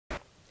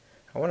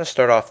I want to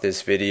start off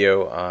this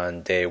video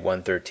on day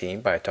 113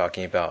 by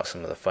talking about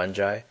some of the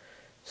fungi.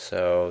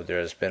 So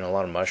there's been a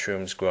lot of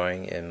mushrooms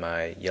growing in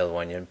my yellow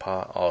onion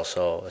pot,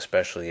 also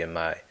especially in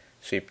my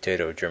sweet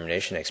potato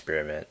germination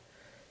experiment.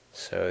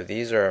 So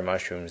these are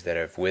mushrooms that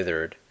have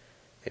withered.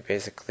 They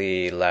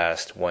basically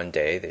last one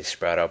day, they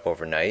sprout up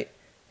overnight,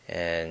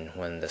 and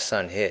when the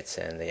sun hits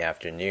in the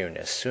afternoon,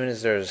 as soon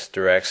as there's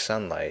direct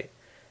sunlight,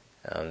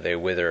 they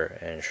wither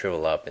and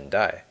shrivel up and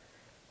die.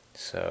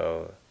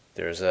 So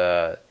there's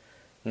a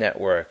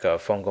network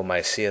of fungal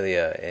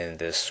mycelia in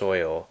this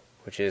soil,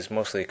 which is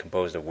mostly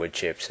composed of wood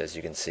chips, as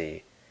you can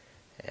see.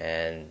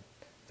 And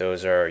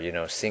those are,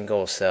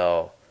 single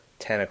cell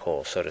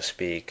tentacles, so to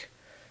speak,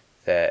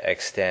 that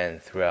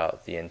extend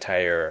throughout the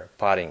entire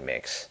potting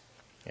mix.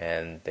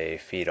 And they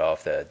feed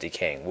off the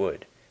decaying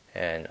wood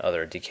and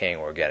other decaying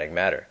organic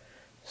matter.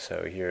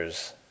 So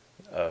here's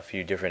a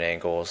few different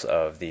angles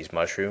of these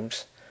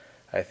mushrooms.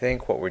 I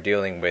think what we're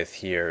dealing with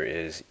here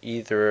is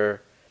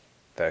either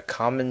the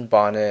common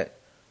bonnet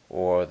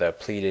or the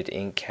pleated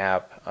ink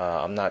cap.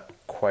 I'm not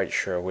quite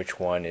sure which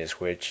one is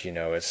which.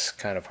 It's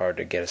kind of hard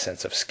to get a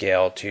sense of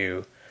scale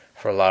too.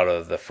 For a lot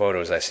of the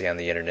photos I see on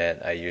the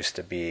internet, I used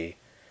to be,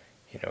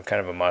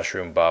 kind of a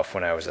mushroom buff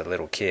when I was a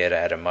little kid. I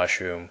had a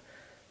mushroom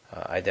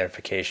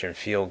identification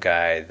field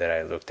guide that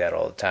I looked at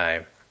all the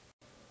time.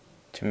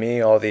 To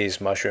me, all these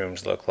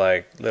mushrooms look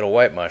like little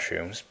white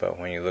mushrooms, but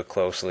when you look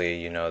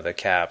closely, the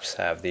caps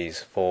have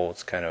these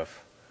folds kind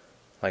of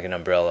like an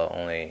umbrella,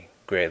 only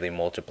greatly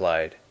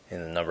multiplied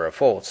in the number of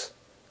folds.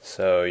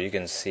 So you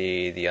can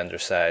see the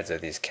undersides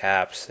of these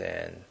caps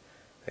and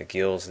the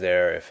gills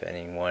there. If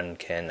anyone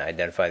can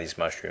identify these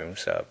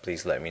mushrooms,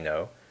 please let me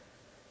know.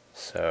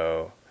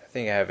 So I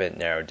think I have it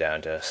narrowed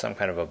down to some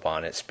kind of a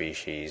bonnet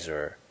species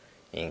or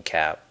ink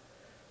cap.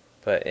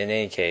 But in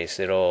any case,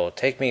 it'll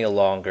take me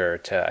longer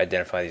to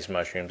identify these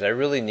mushrooms. I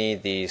really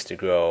need these to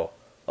grow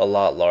a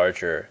lot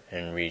larger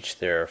and reach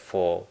their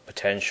full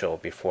potential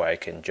before I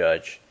can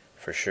judge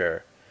for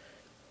sure.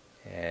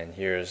 And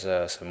here's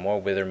some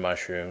more withered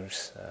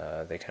mushrooms.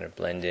 They kind of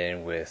blend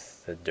in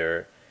with the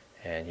dirt.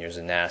 And here's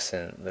a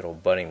nascent little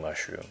budding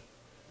mushroom.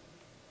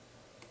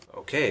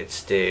 Okay,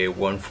 it's day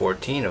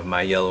 114 of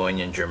my yellow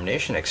onion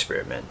germination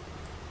experiment.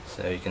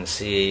 So you can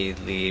see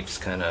leaves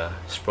kind of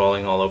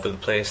sprawling all over the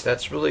place.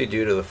 That's really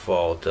due to the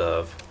fault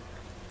of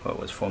what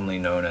was formerly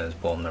known as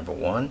bulb number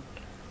 1.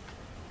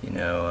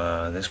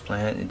 This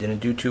plant, it didn't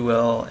do too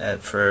well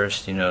at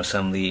first.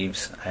 Some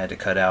leaves I had to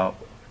cut out.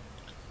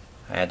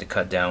 I had to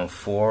cut down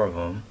 4 of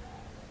them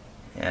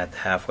at the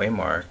halfway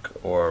mark,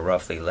 or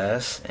roughly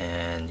less.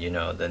 And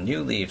the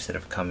new leaves that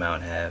have come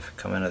out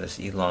of this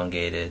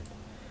elongated,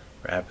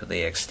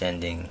 rapidly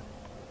extending,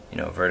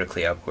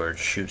 vertically upward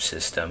shoot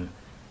system.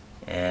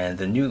 And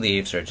the new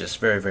leaves are just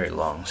very, very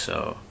long,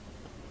 so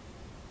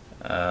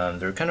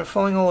they're kind of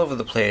falling all over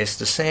the place.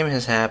 The same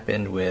has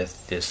happened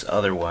with this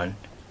other one.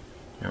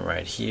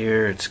 Right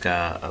here, it's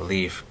got a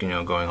leaf,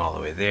 going all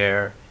the way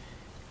there,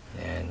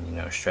 and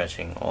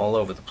stretching all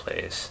over the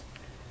place.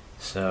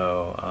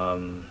 So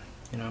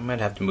I might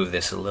have to move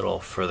this a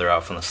little further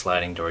out from the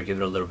sliding door, give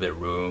it a little bit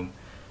of room.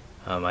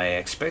 I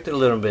expected a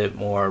little bit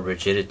more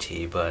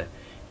rigidity, but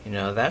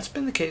that's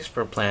been the case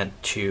for plant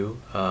 2,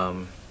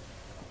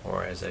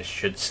 or as I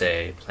should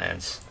say,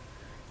 plants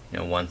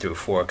 1 through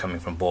 4 coming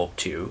from bulb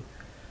 2,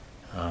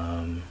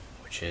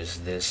 which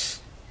is this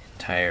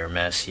entire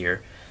mess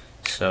here.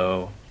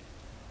 So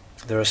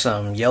there are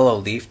some yellow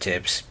leaf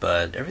tips,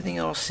 but everything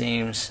else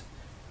seems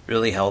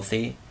really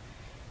healthy.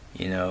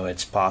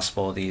 It's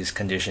possible these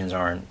conditions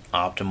aren't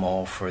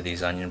optimal for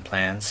these onion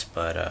plants,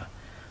 but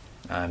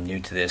I'm new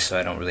to this, so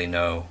I don't really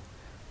know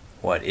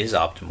what is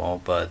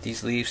optimal, but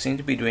these leaves seem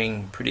to be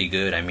doing pretty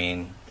good. I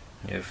mean,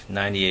 if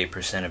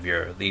 98% of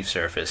your leaf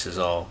surface is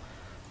all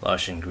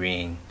lush and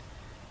green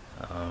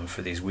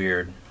for these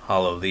weird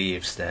hollow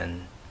leaves,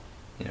 then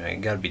you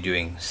got to be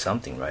doing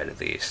something right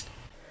at least.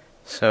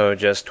 So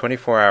just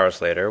 24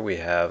 hours later, we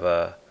have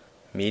a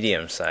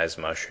medium-sized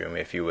mushroom,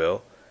 if you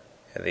will.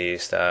 At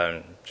least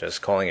I'm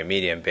just calling it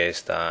medium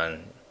based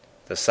on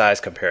the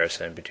size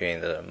comparison between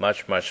the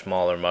much, much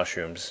smaller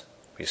mushrooms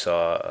we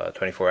saw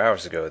 24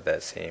 hours ago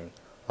that seemed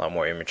a lot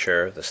more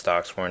immature. The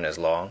stalks weren't as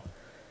long.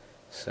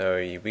 So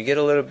we get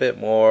a little bit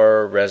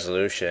more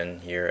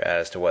resolution here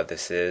as to what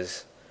this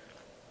is.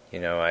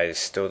 I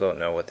still don't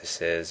know what this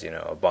is,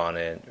 a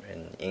bonnet,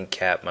 an ink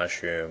cap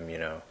mushroom,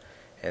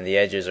 and the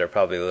edges are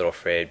probably a little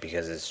frayed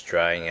because it's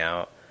drying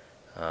out,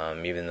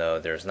 even though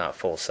there's not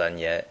full sun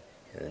yet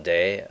in the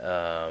day.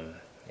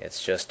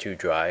 It's just too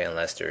dry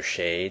unless there's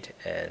shade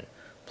and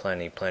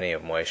plenty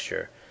of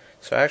moisture.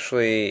 So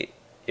actually,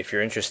 if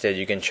you're interested,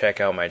 you can check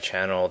out my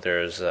channel.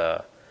 There's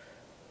a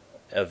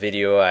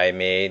video I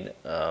made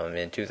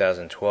in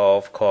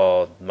 2012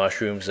 called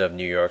Mushrooms of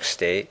New York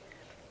State,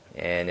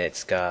 and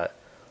it's got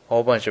a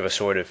whole bunch of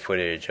assorted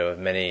footage of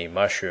many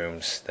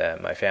mushrooms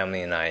that my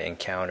family and I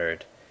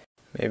encountered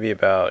maybe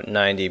about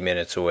 90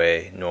 minutes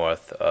away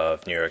north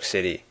of New York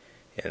City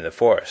in the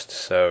forest.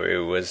 So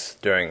it was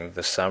during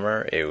the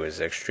summer. It was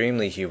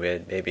extremely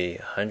humid, maybe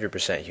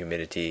 100%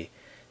 humidity.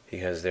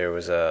 because there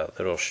was a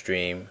little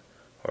stream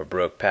or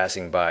brook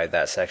passing by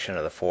that section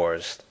of the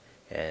forest,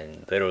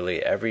 and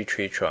literally every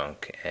tree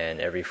trunk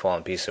and every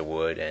fallen piece of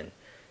wood and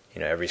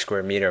every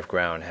square meter of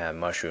ground had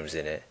mushrooms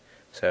in it.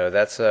 So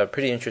that's a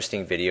pretty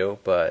interesting video,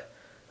 but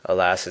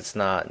alas, it's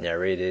not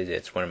narrated.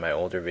 It's one of my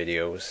older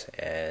videos,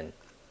 and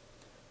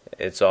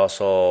it's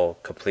also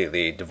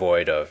completely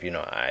devoid of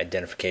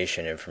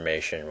identification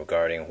information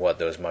regarding what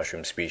those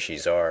mushroom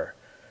species are.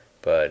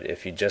 But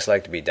if you'd just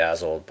like to be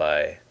dazzled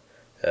by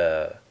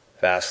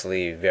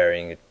vastly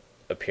varying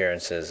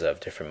appearances of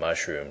different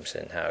mushrooms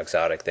and how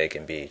exotic they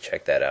can be,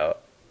 check that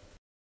out.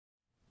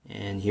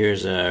 And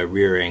here's a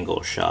rear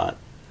angle shot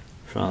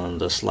from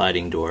the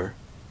sliding door.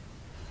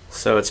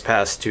 So it's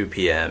past 2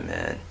 p.m.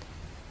 and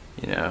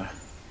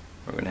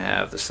we're gonna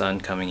have the sun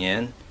coming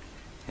in,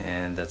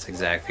 and that's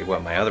exactly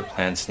what my other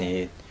plants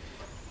need.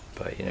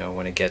 But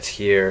when it gets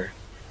here,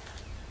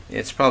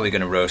 it's probably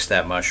gonna roast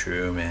that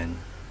mushroom and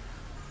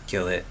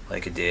kill it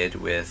like it did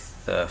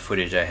with the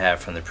footage I have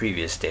from the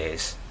previous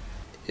days.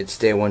 It's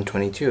day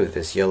 122 of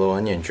this yellow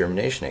onion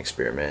germination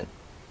experiment.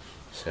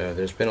 So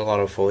there's been a lot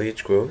of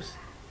foliage growth,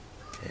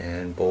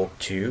 and bulb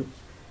 2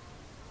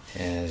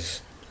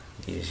 has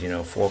these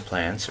 4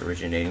 plants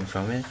originating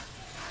from it,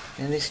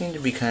 and they seem to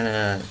be kind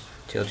of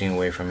tilting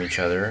away from each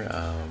other.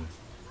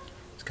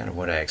 It's kind of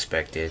what I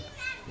expected.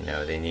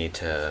 They need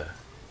to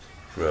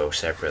grow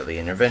separately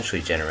and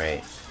eventually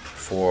generate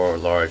 4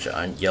 large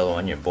yellow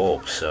onion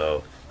bulbs,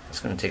 so it's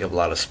going to take up a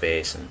lot of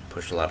space and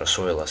push a lot of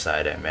soil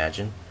aside, I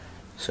imagine.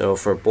 So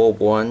for bulb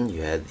 1,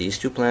 you had these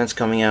 2 plants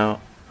coming out.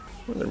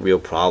 One of the real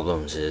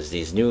problems is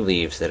these new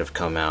leaves that have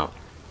come out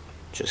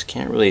just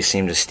can't really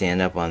seem to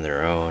stand up on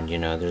their own.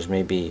 There's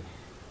maybe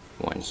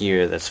one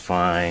here that's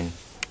fine,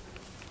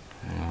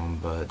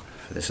 but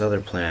for this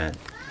other plant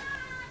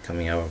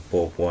coming out of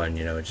bulb 1,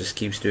 it just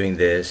keeps doing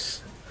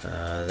this.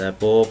 That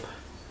bulb,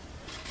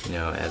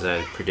 as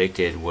I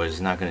predicted,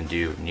 was not going to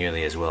do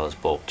nearly as well as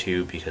bulb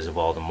 2 because of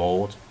all the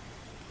mold,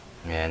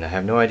 and I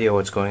have no idea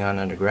what's going on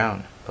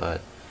underground. But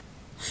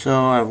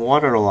so I've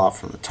watered a lot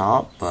from the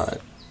top, but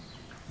at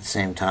the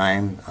same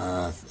time,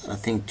 I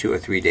think 2 or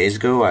 3 days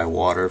ago I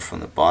watered from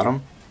the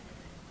bottom,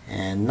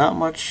 and not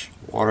much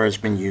water has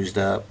been used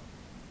up.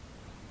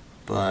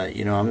 But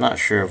I'm not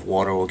sure if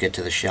water will get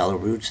to the shallow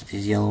roots of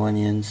these yellow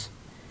onions.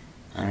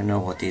 I don't know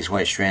what these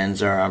white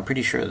strands are. I'm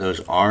pretty sure those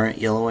aren't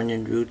yellow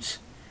onion roots.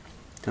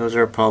 Those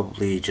are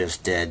probably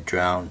just dead,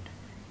 drowned,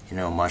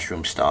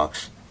 mushroom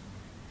stalks.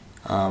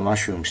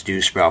 Mushrooms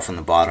do sprout from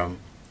the bottom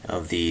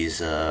of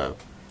these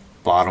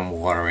bottom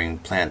watering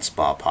plant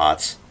spot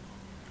pots.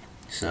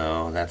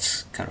 So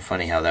that's kind of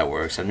funny how that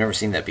works. I've never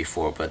seen that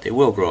before, but they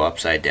will grow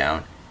upside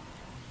down.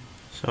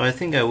 So I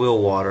think I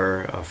will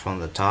water from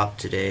the top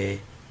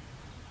today.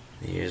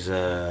 Here's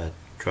a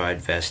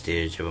dried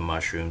vestige of a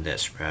mushroom that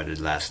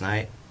sprouted last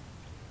night,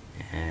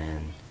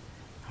 and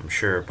I'm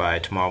sure by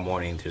tomorrow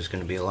morning there's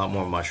going to be a lot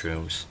more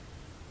mushrooms,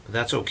 but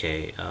that's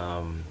okay.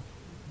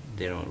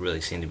 They don't really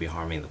seem to be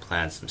harming the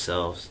plants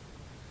themselves,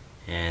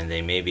 and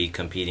they may be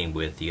competing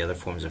with the other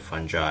forms of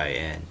fungi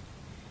and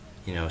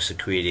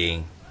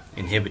secreting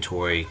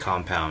inhibitory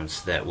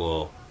compounds that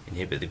will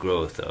inhibit the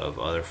growth of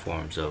other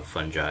forms of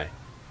fungi,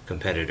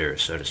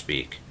 competitors, so to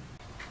speak.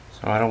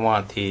 So I don't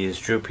want these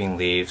drooping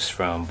leaves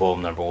from bulb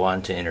number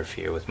 1 to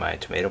interfere with my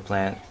tomato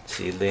plant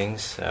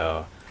seedlings,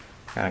 so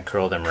I kind of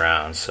curl them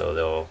around so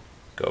they'll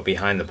go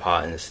behind the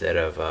pot instead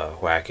of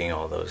whacking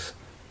all those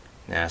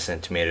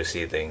nascent tomato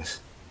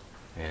seedlings,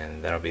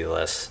 and that'll be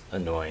less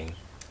annoying.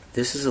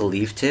 This is a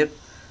leaf tip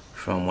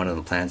from one of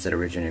the plants that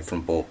originated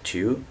from bulb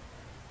 2,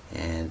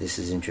 and this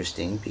is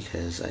interesting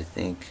because I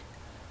think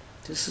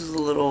this is a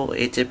little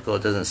atypical.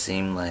 It doesn't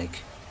seem like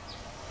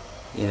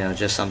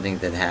just something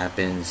that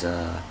happens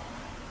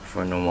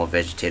for normal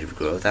vegetative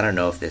growth. I don't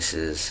know if this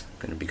is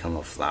going to become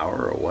a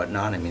flower or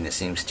whatnot. I mean, it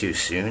seems too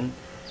soon,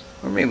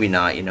 or maybe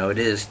not. It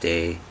is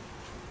day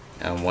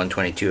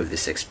 122 of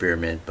this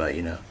experiment, but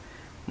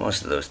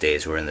most of those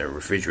days were in the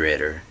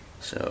refrigerator,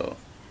 so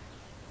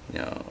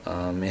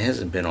it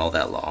hasn't been all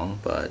that long.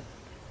 But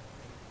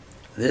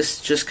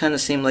this just kind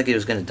of seemed like it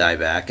was going to die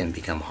back and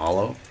become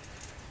hollow,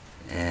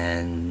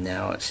 and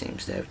now it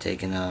seems to have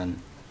taken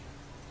on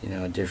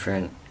a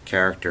different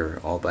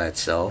character all by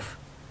itself.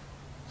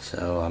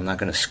 So I'm not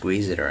going to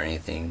squeeze it or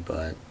anything,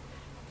 but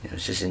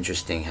it's just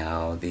interesting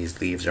how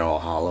these leaves are all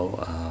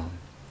hollow.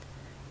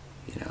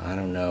 I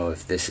don't know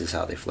if this is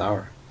how they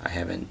flower. I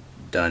haven't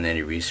done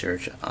any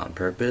research on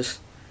purpose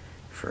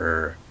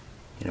for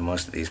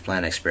most of these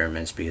plant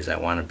experiments because I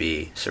want to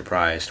be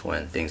surprised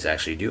when things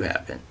actually do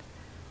happen.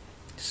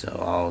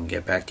 So I'll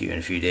get back to you in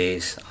a few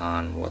days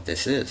on what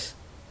this is.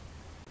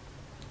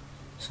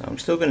 So I'm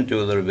still going to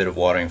do a little bit of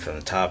watering from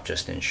the top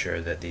just to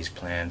ensure that these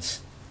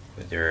plants,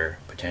 with their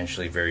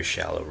potentially very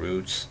shallow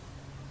roots,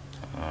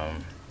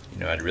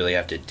 I'd really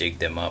have to dig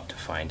them up to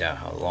find out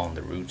how long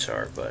the roots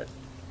are, but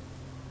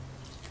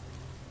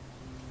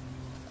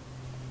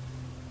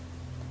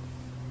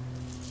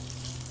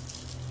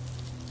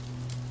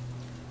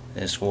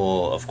this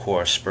will of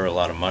course spur a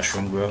lot of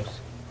mushroom growth.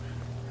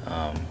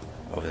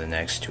 over the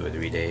next 2 or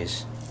 3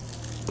 days.